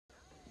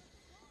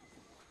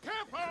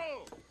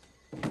Full!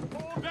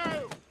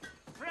 Bordeaux!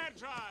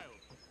 Fragile!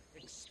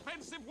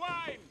 Expensive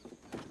wine!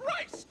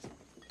 Christ!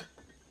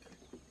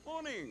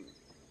 Morning.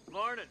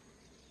 Morning.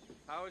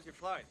 How was your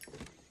flight?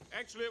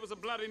 Actually, it was a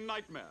bloody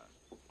nightmare.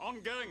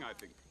 Ongoing, I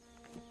think.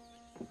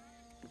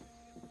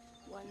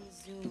 One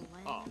zoom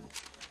lens. Ah.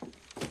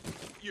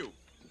 You.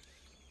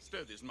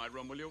 Stow this in my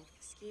room, will you?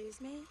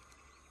 Excuse me?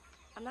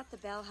 I'm not the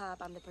bellhop,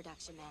 I'm the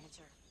production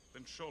manager.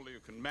 Then surely you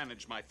can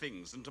manage my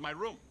things into my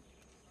room.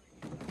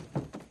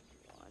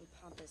 One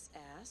pompous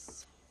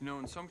ass. You know,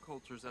 in some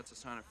cultures, that's a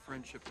sign of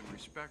friendship and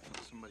respect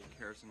when somebody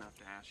cares enough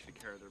to ask you to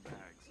carry their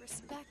bags.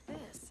 Respect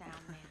this, sound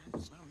man.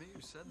 It's not me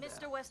who said that.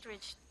 Mr.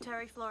 Westridge,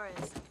 Terry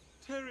Flores.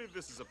 Terry,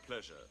 this is a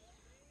pleasure.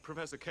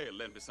 Professor Kale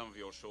lent me some of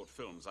your short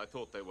films. I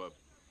thought they were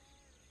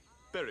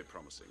very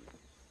promising.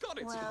 God,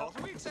 it's Well, hot.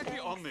 Are we exactly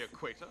thanks. on the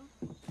equator?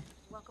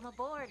 Welcome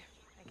aboard,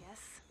 I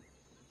guess.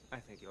 I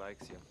think he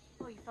likes you.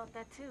 Oh, you felt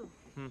that too.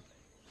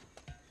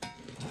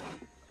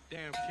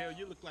 Damn, Kel,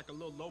 you look like a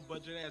little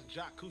low-budget ass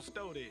Jacques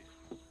Cousteau there.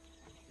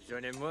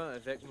 Joignez-moi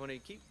avec mon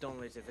équipe dans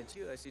les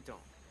aventures à Citon.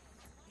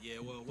 Yeah,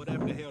 well,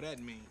 whatever the hell that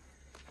means.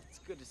 It's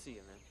good to see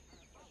you,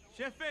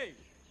 man. Chefe,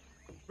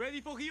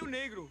 ready for Rio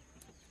Negro.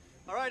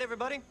 All right,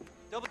 everybody.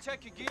 Double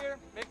check your gear.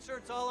 Make sure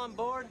it's all on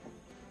board.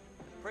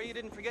 Pray you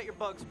didn't forget your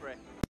bug spray.